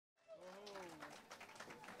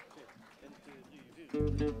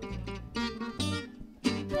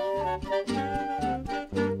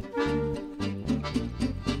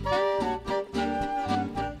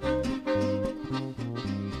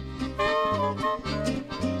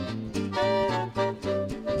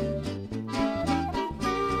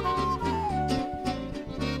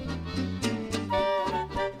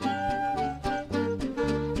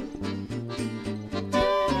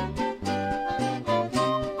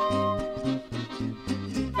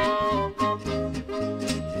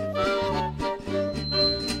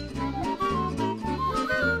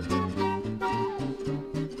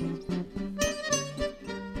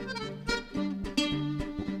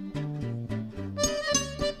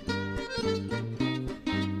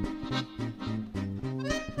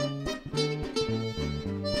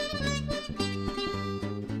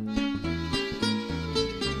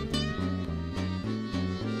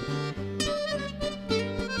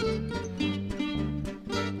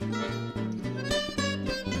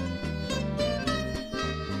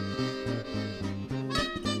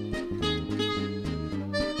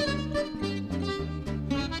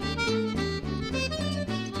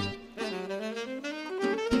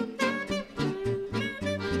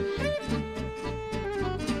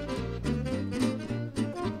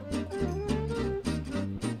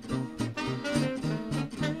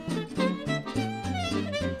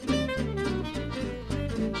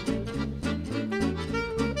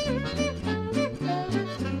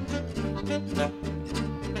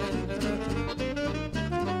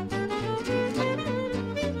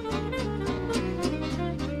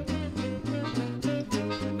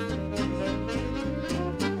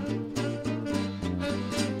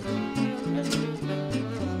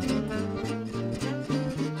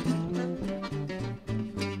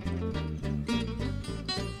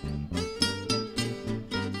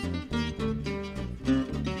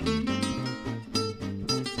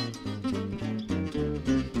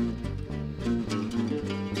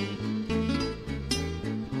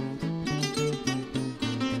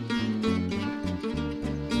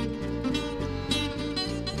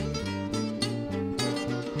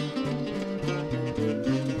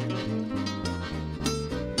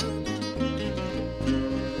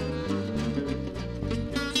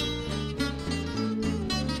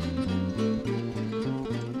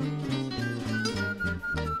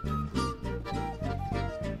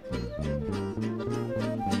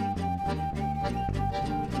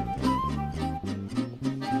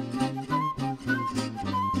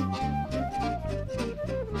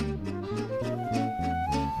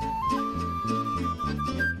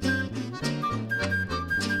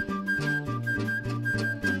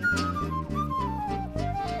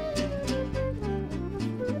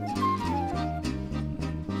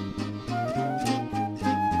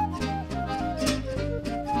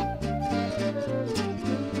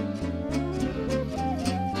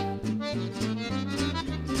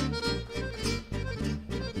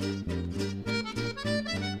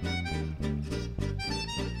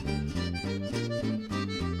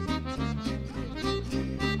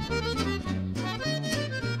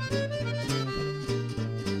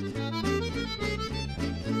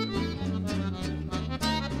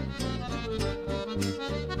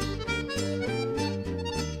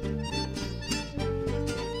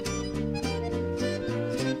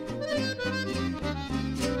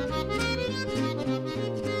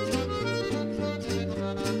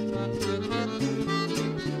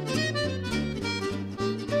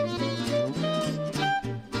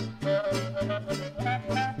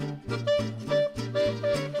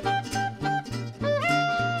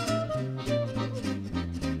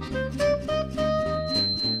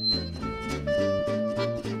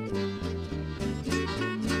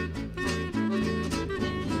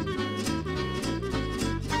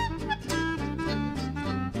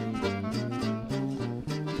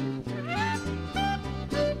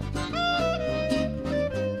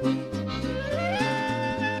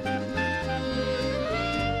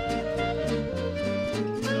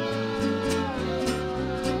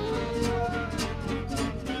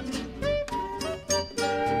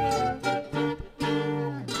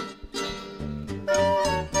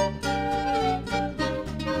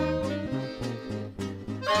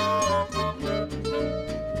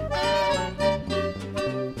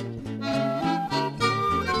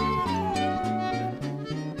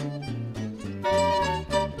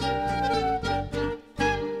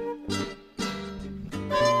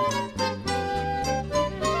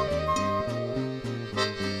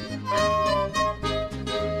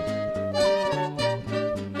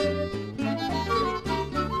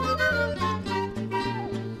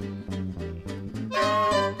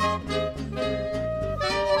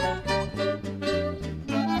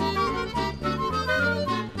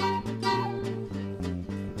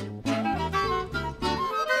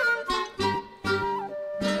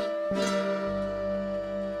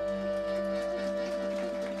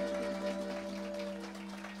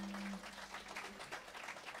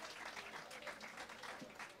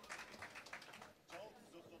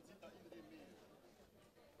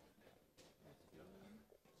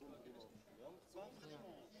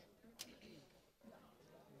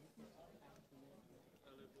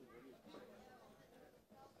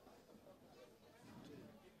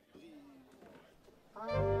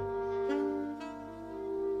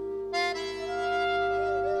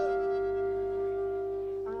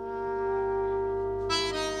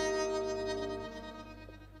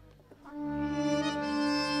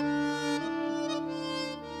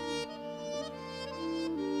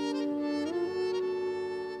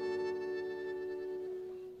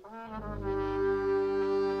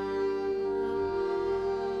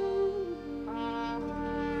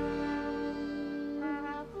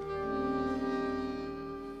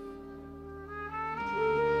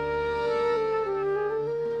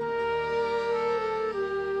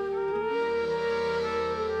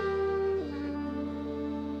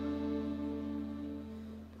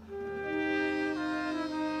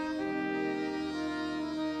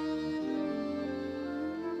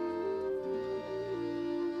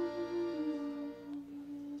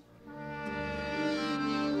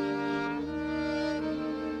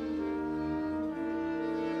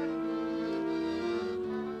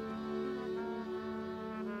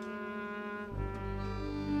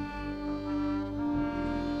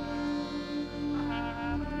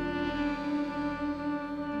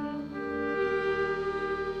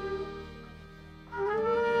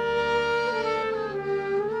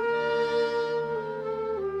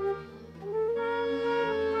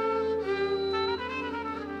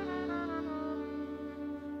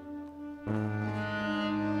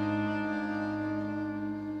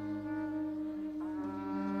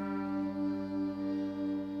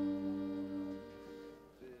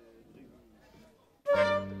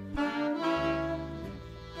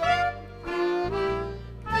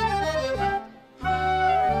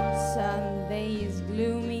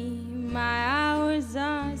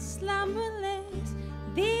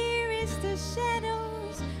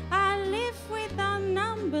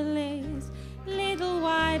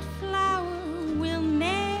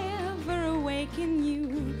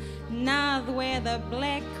the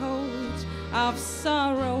black coat of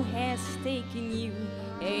sorrow has taken you.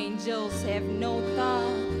 Angels have no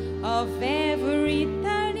thought of ever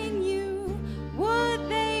returning you. Would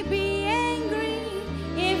they be angry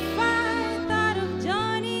if I thought of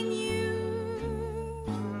joining you?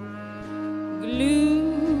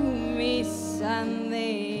 Gloomy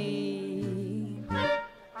Sunday.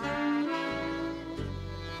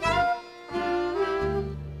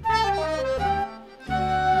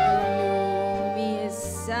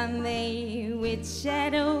 Sunday with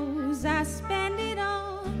shadows, I spend it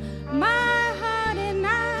all. My heart and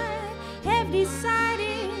I have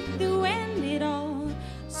decided to end it all.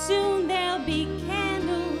 Soon there'll be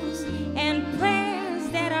candles and prayers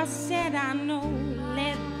that are said, I know.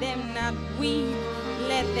 Let them not weep,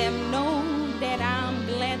 let them know that I'm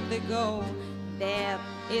glad to go. There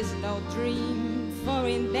is no dream, for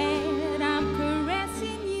in that I'm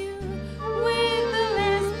caressing you with the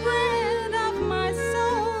last breath of my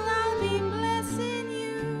soul.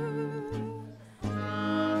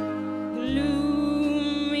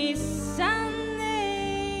 Gloomy Sunday.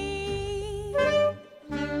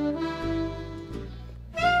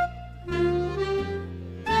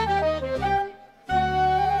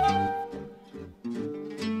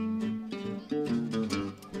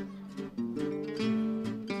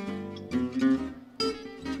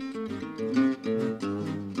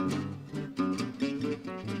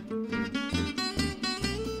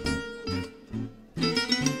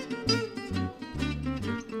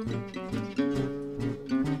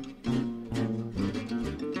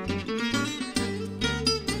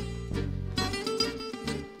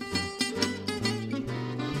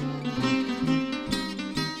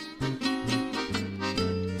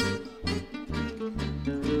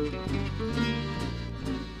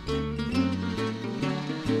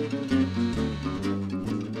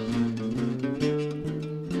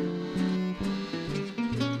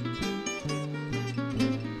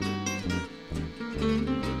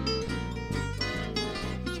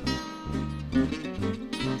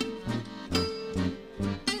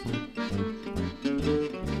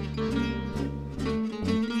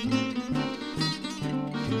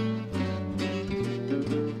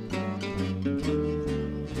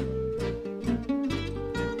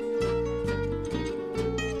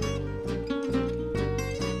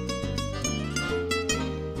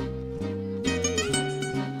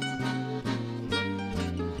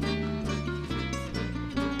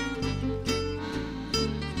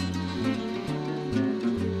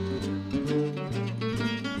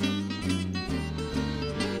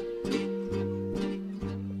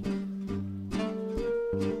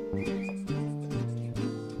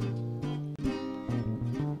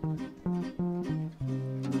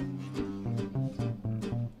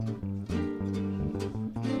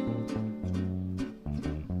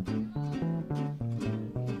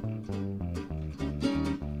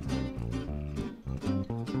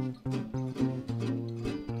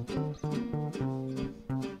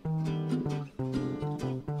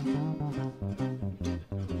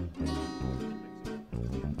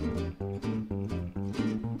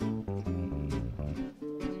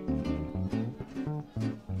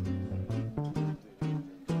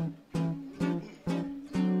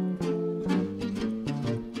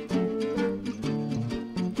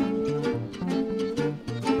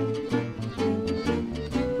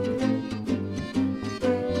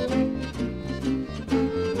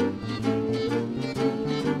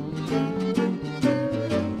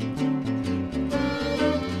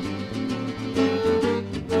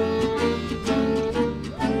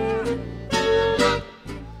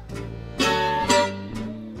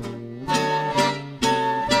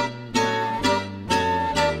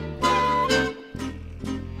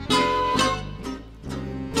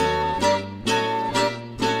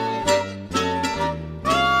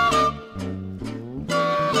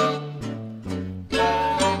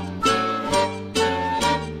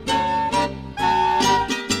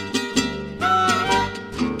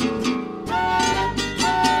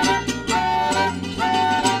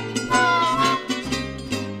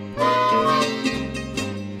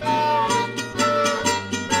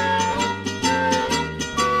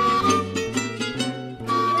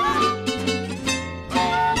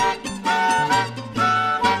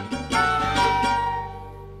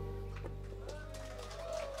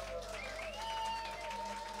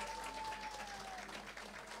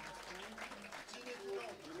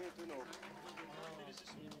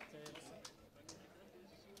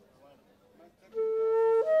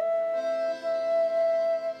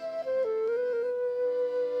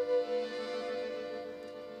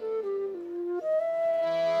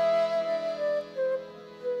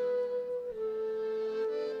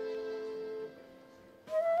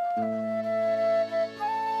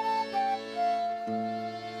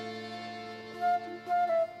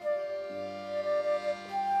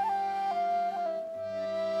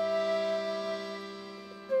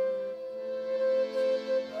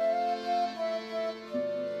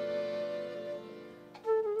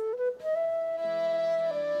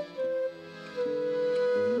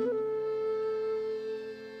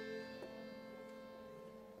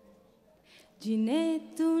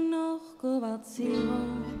 Ginetu nog covazziro,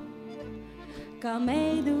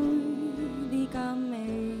 camedu di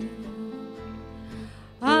camei,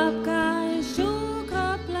 apkai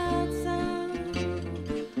shuka plaza,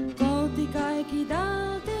 kotikai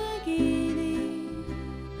kidate gidi,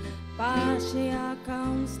 pasche a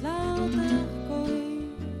kaunslauter koi,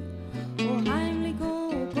 o heimlich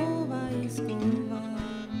o kova is kova,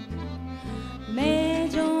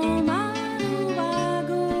 mejo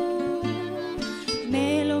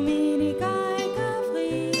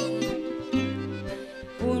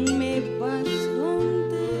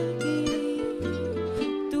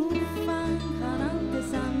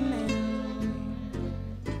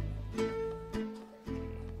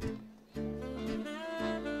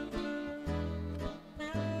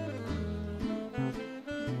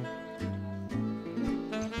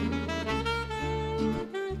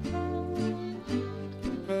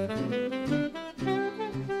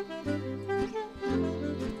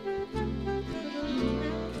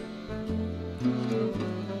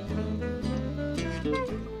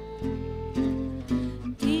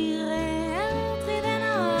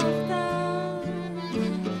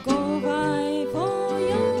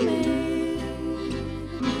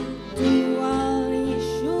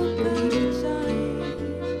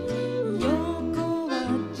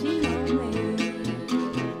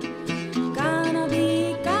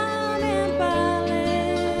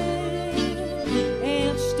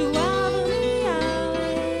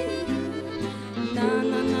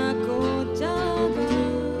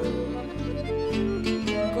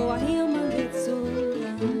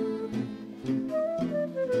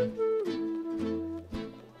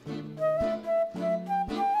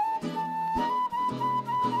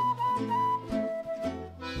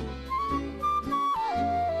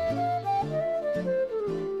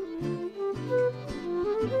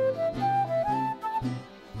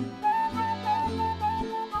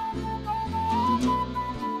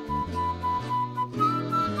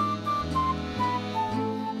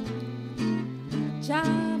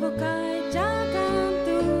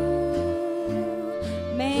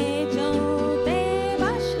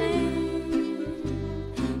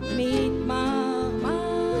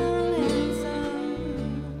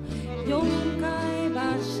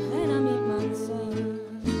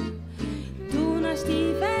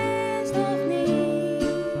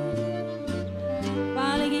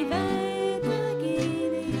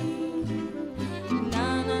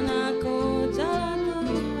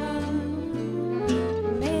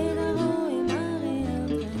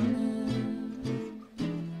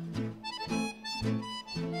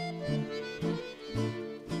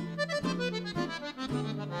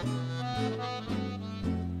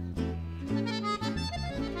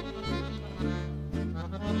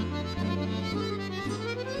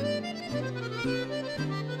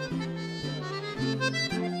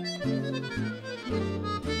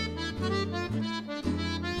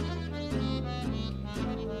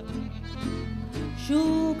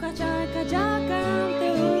Shuka chaka jakante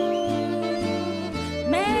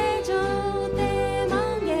mejo te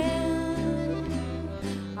mangel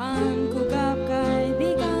anku kapkai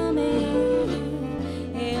digame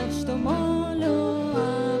esto molo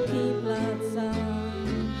aki plaza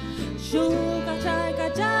Shuka chaka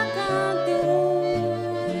jakante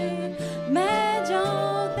mejo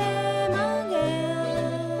te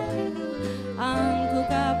mangel anku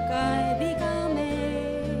kapkai digame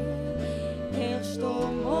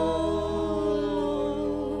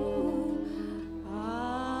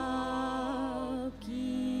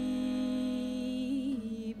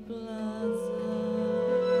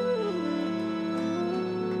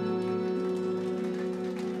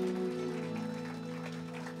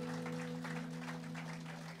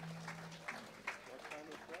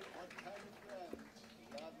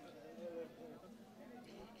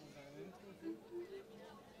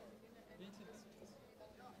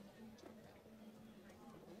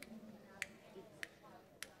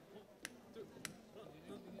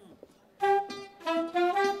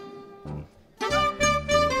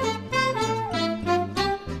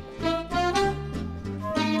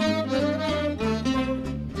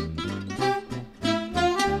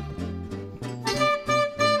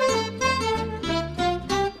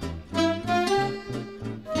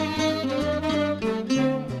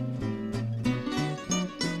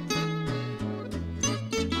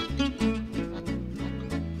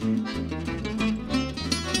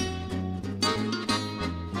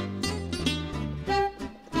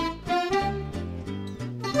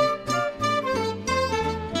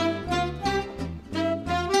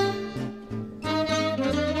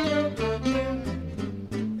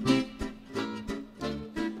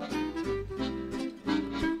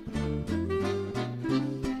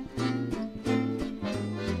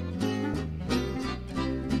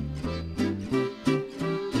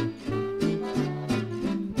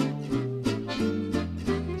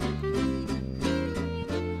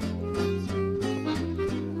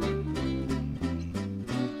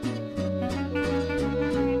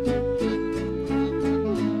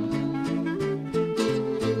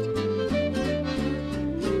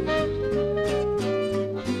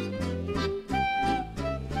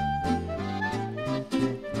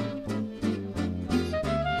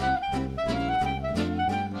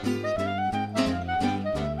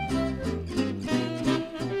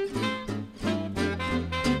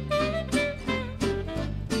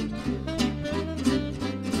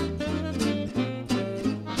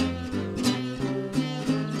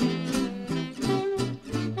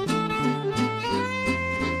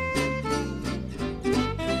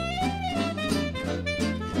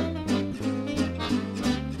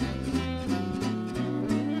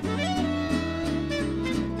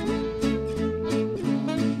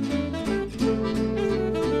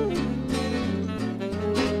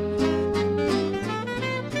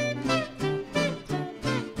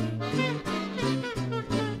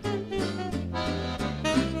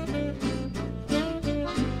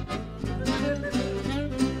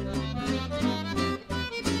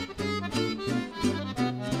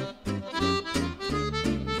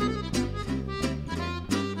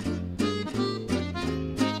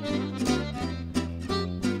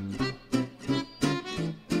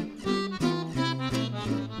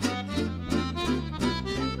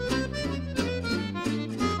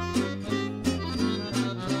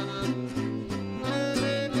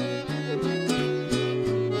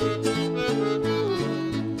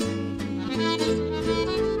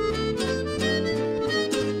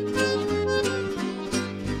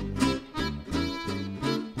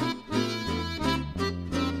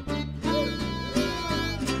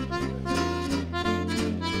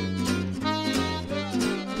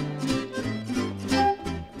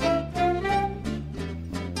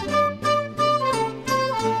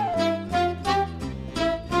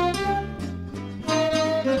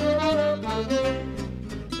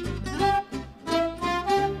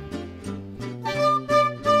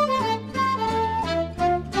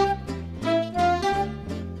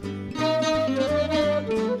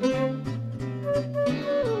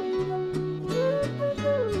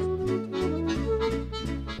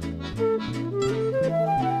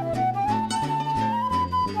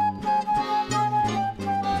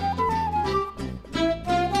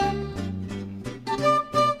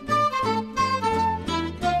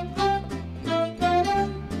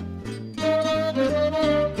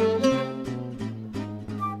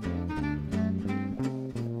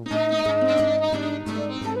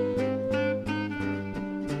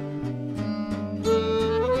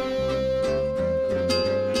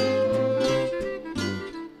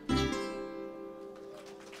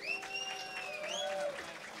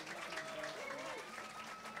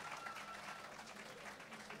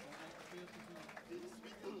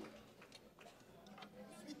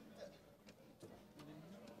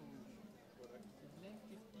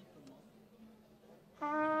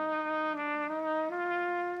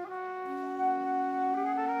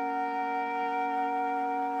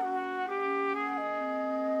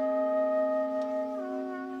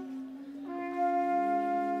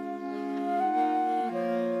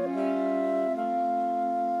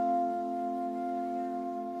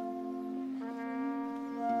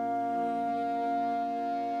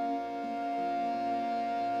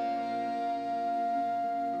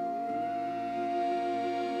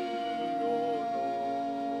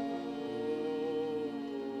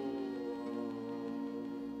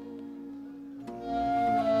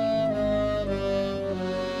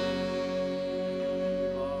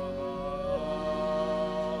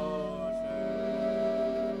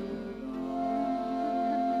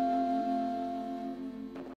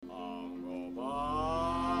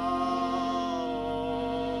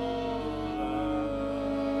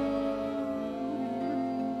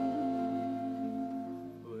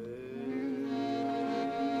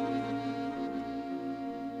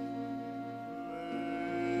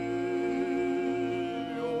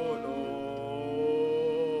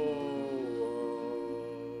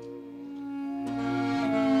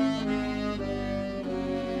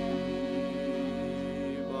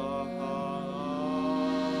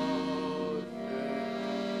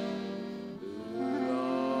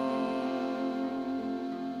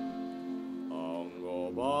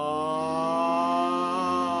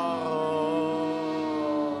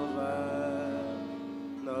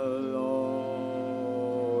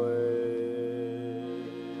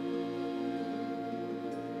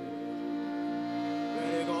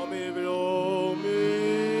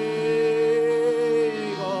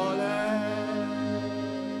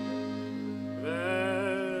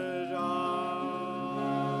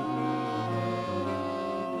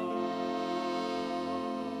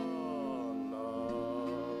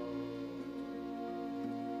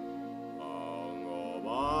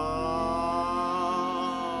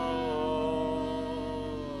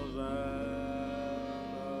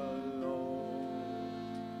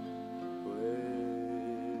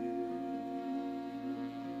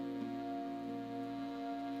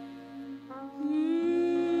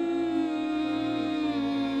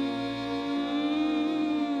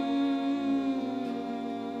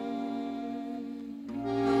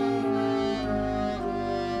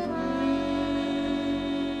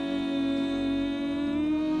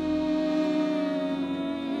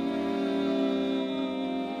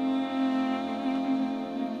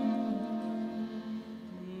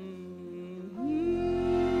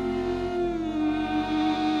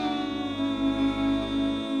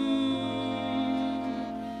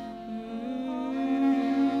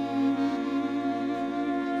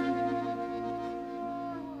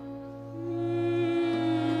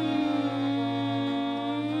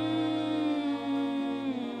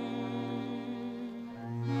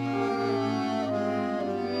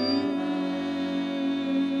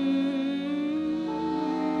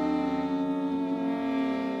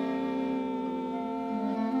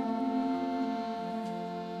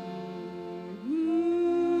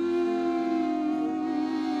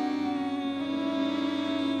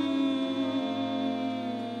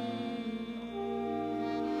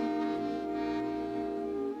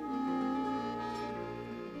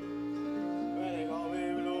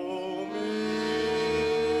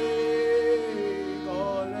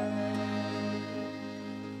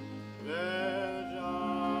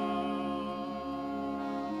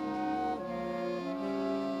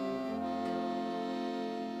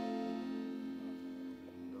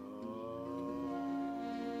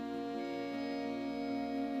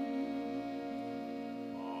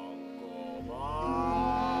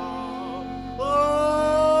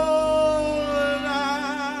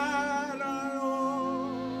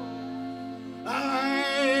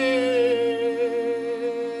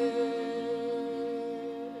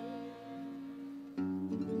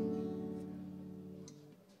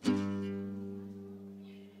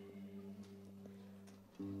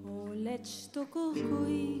letzte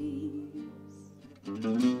Kurkuis.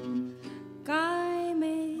 Kai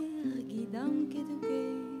mer gedanke du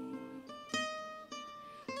geh,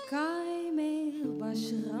 kai mer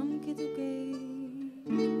bashramke du geh,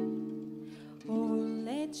 o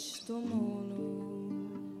letzte mono,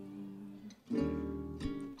 o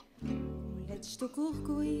letzte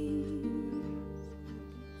Kurkuis.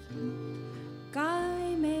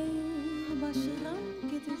 Kai mer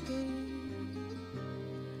bashramke du geh,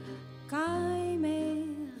 kai mer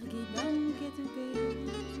gedanke du geh,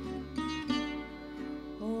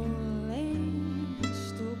 o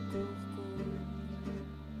letzte Kurkuis.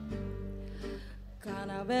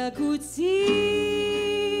 Kana ver kutsiro,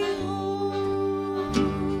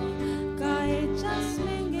 kai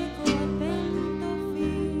jasmenge contento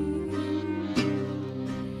fin,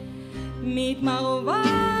 mit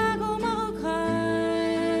marovago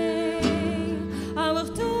marokrai, aber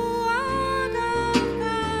tu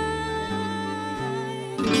agakai,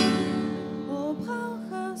 o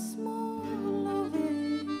brauchas morlove,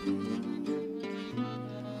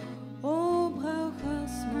 o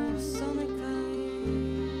brauchas mor sonnekai.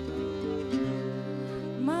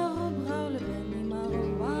 Maro braule beni, maro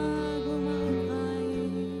wago, maro crai,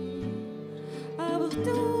 aber tu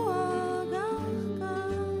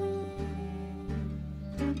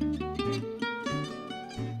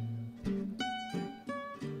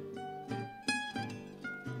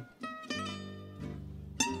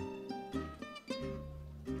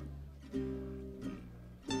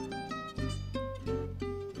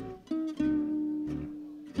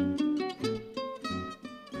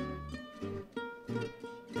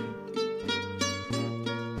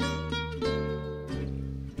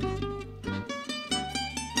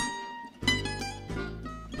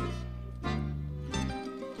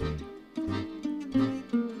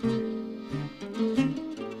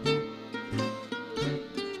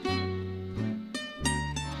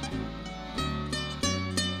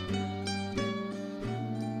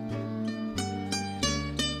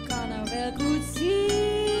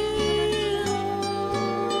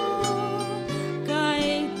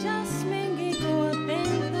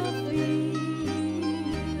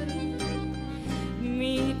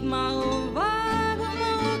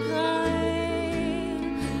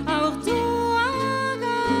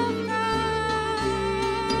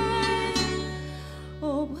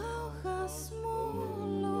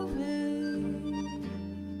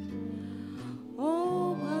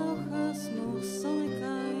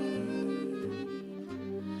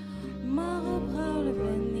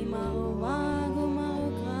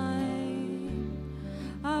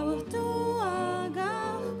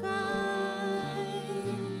agarkai.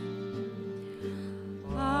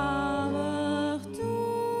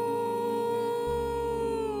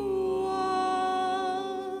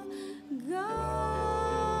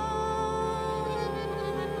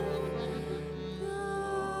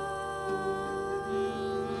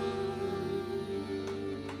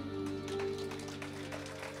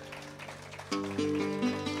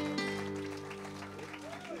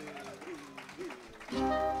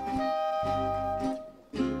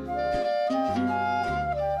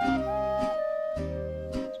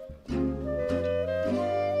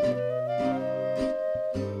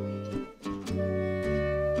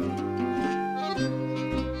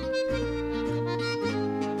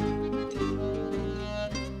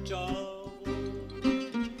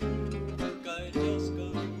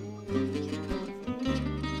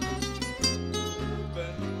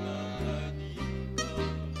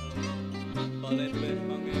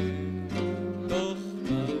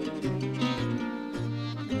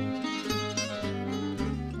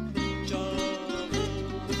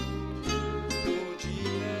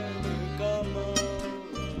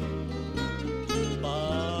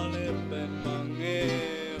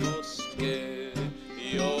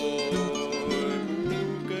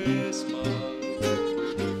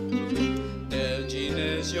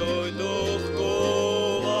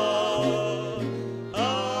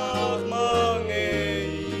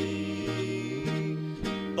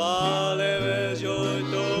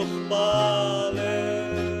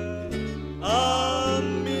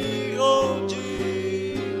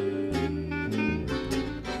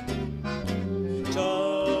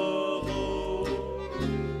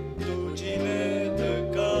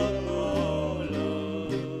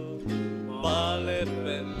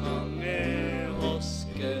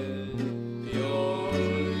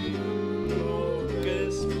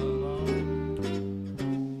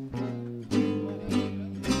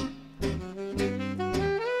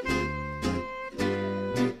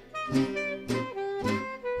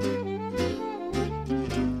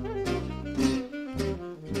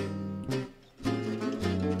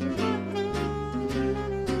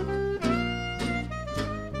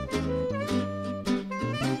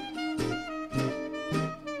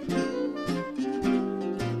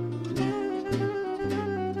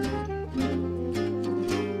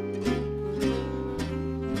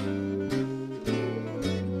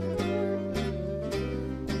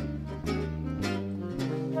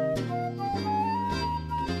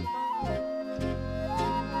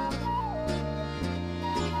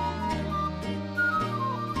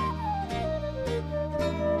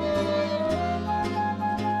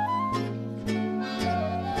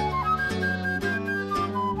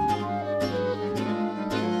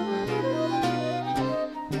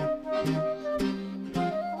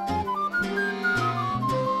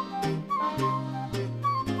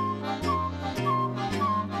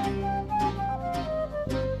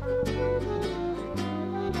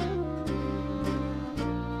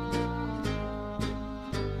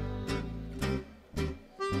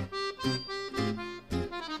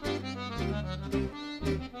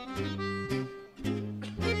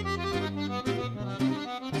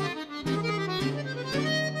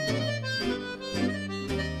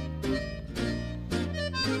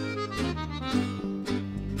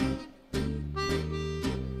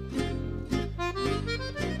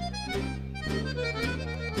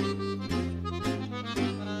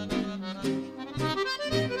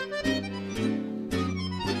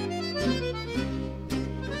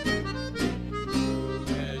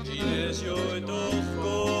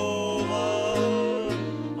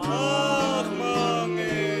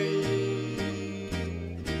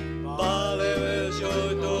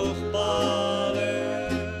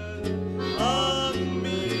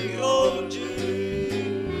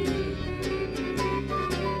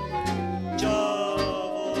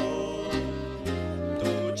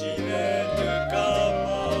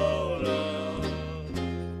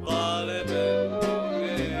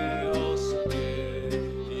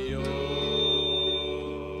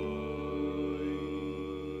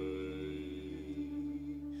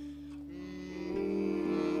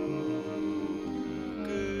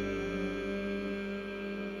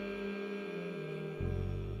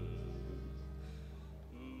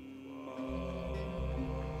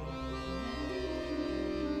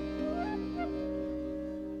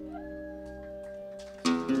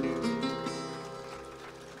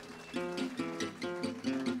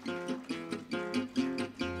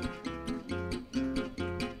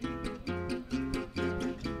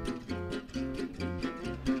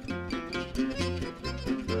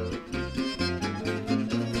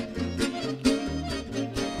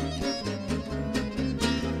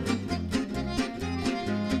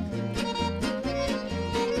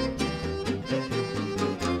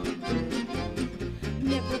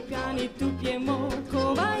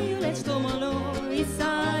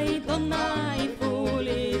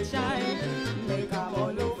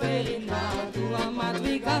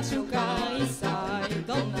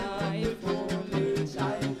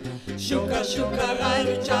 Shuka shuka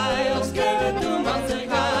rai chai, oskere tu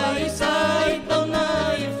manzergai sai, donna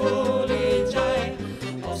I foli chai.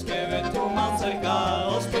 Oskere tu manzergai,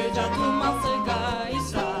 oskeja tu manzergai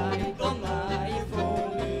sai, donna I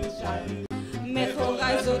foli chai.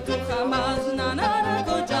 Mechorai zo tu chamaz nanana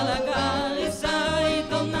kojalagai sai,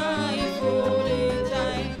 donna I foli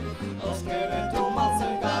chai. Oskere tu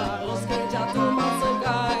manzergai, oskeja tu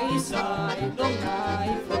manzergai sai, donna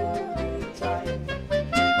I foli chai.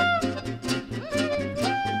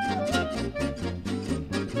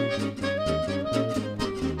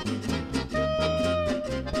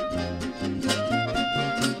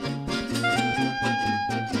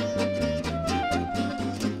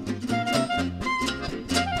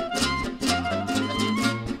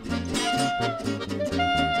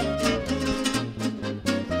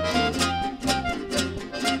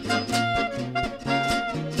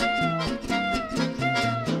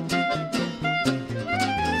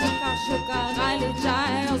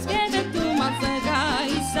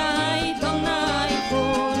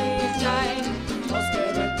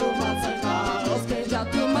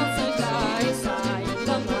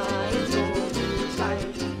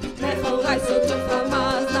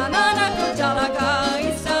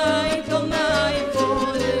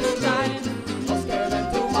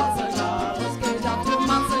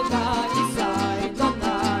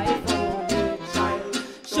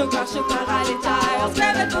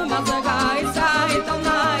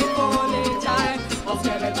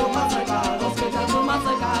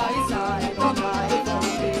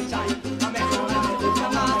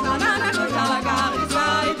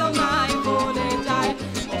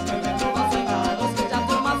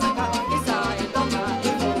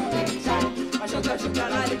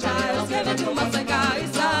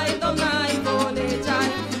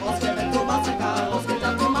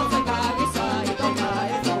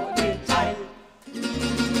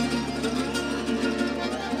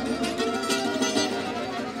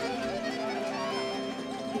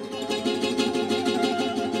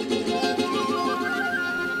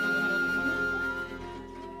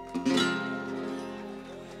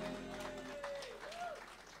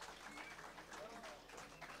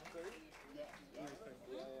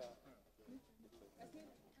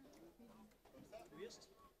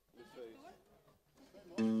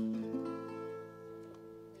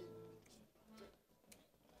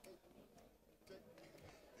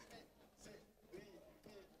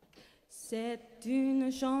 C'est une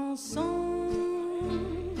chanson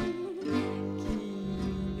qui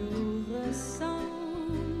nous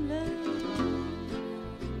ressemble.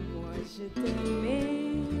 Moi je t'aimais,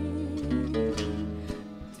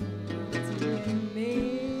 toi tu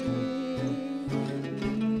m'aimais.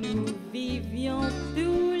 Nous vivions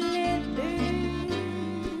tous les deux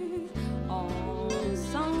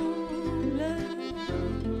ensemble.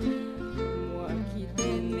 Moi qui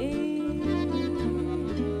t'aimais,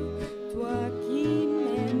 toi qui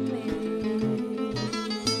m'aimais.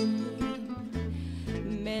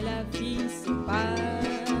 Mais la vie sépare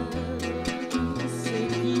ceux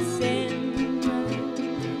qui s'aiment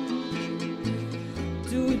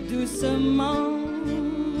tout doucement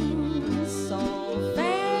sans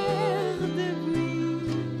faire de bruit.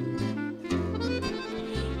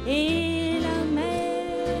 Et la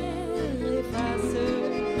mer efface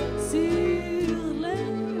sur le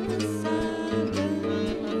sable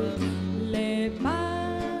les pas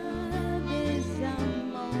des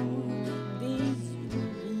amants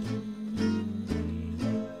désunis.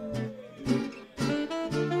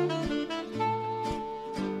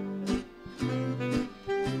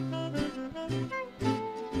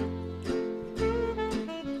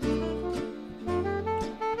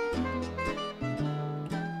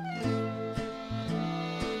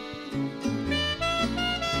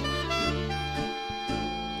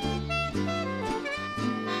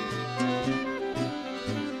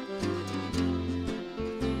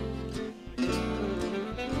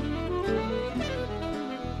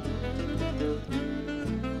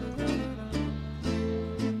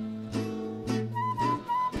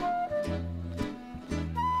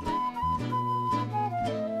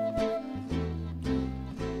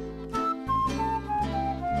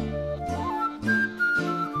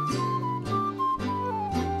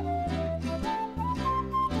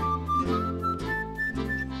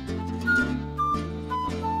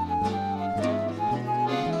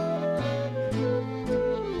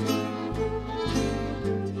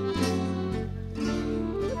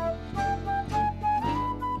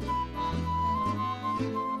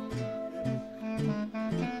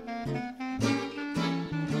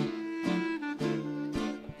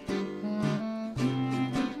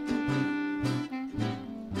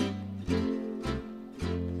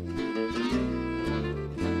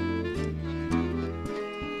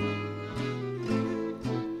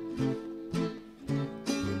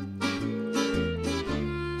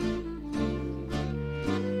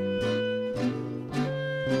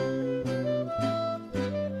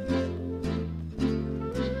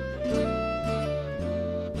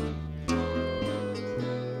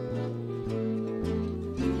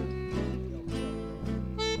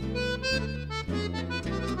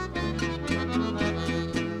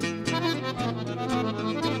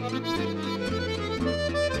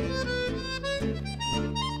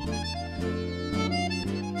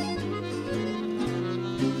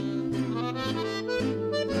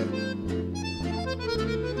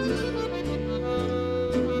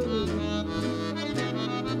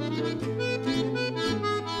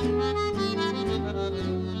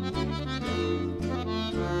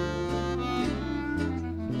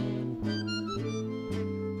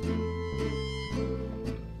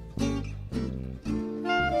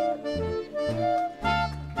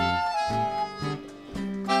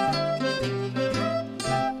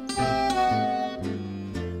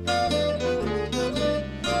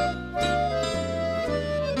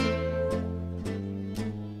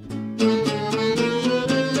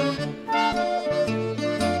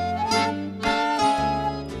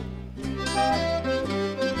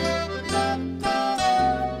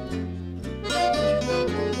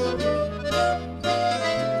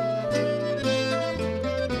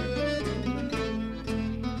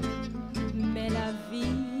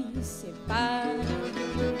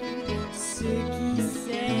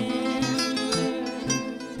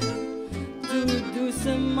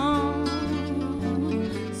 doucement,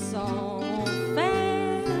 sans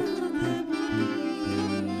faire de bruit.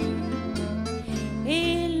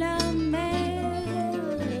 Et la mer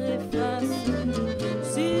efface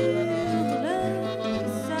sur le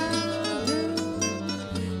sable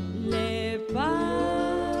les pas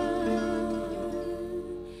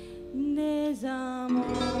des amants.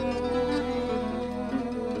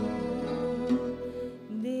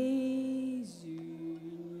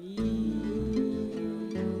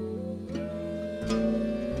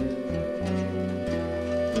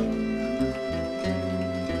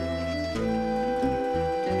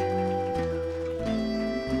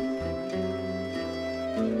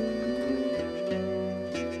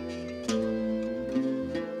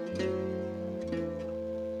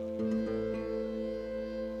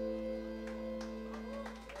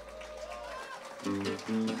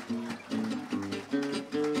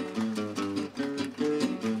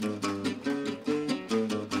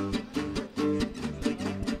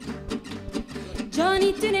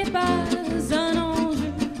 Johnny, tu n'es pas un ange,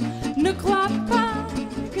 ne crois pas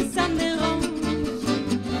que ça me dérange.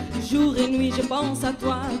 Jour et nuit je pense à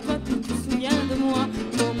toi, toi tu te souviens de moi,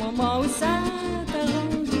 au moment où ça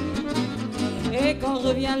t'arrange. Et quand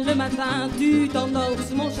revient le matin, tu t'endors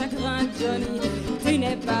sous mon chagrin. Johnny, tu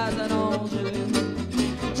n'es pas un ange.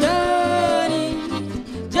 Johnny,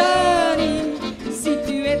 Johnny, si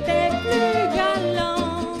tu étais plus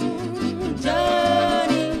galant.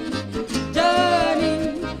 Johnny, Johnny,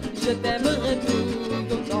 je t'aimerais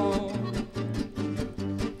tout autant.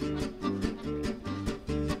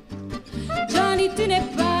 Johnny, tu n'es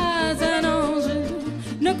pas un ange,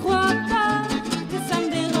 ne crois pas que ça me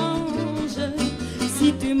dérange.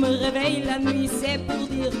 Si tu me réveilles la nuit, c'est pour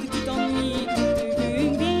dire que tu t'ennuies, que tu veux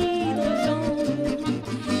une vie de change.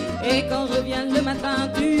 Et quand revient le matin,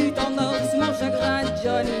 tu t'endors sous mon chagrin.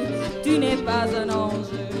 Johnny, tu n'es pas un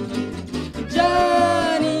ange.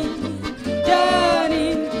 Johnny, Johnny,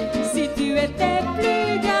 si tu étais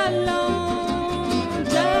plus galant.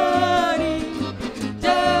 Johnny,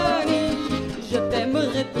 Johnny, je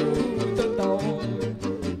t'aimerais tout autant.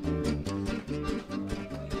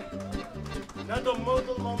 Nette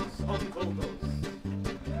Mortelmans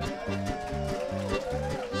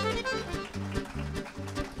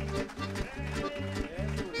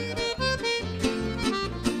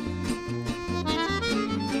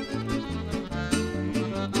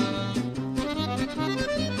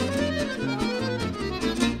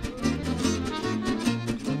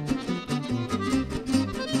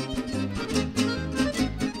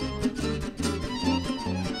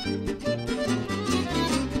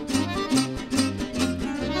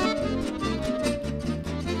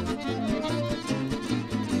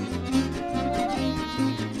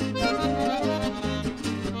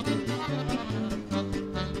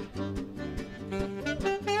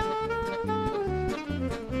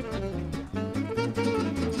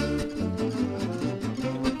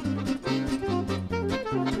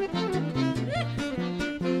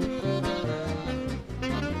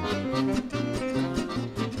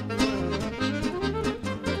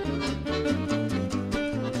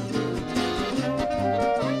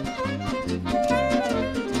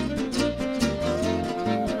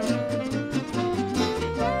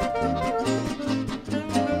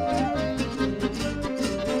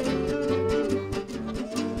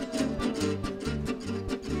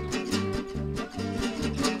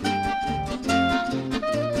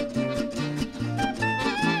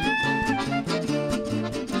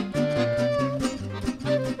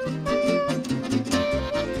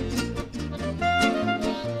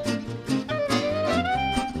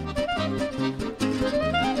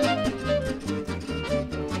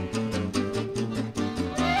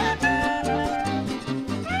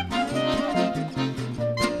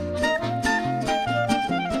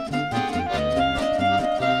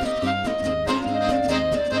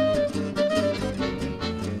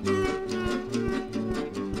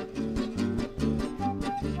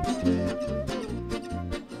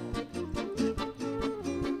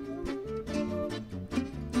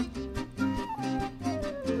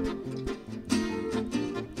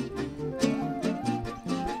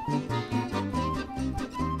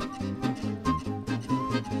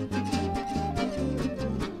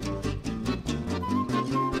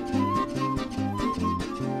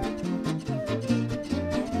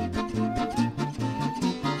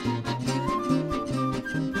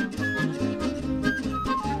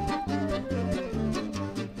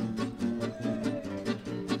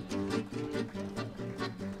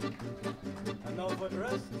on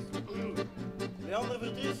vocals. Leander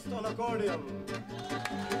Vertriest on accordion.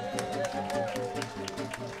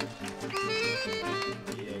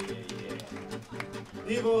 Yeah.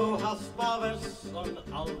 Divo Rojas Pavez on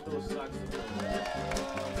alto saxofoon.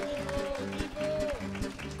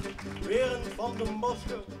 Wetend Van Den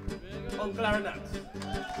Bossche on clarinet.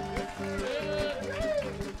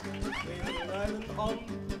 Nele Vernaillen on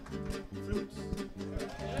flute.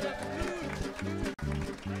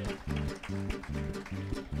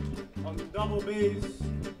 On double bass,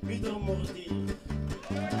 Pieter Mortier.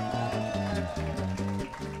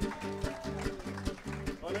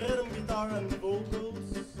 On rhythm guitar and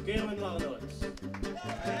vocals, Kerewin Larnout.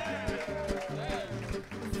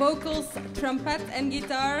 Vocals, trumpet and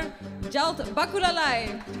guitar, Djalt Baculalay.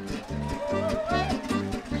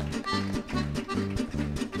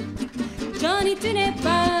 Johnny, tu n'es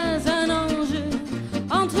pas un ange.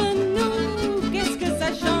 Entre nous, qu'est-ce que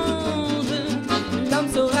ça change? L'homme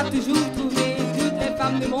saura toujours trouver toutes les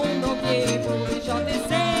femmes du monde entier pour lui chanter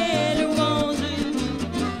ses louanges.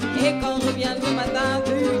 Et quand revient le matin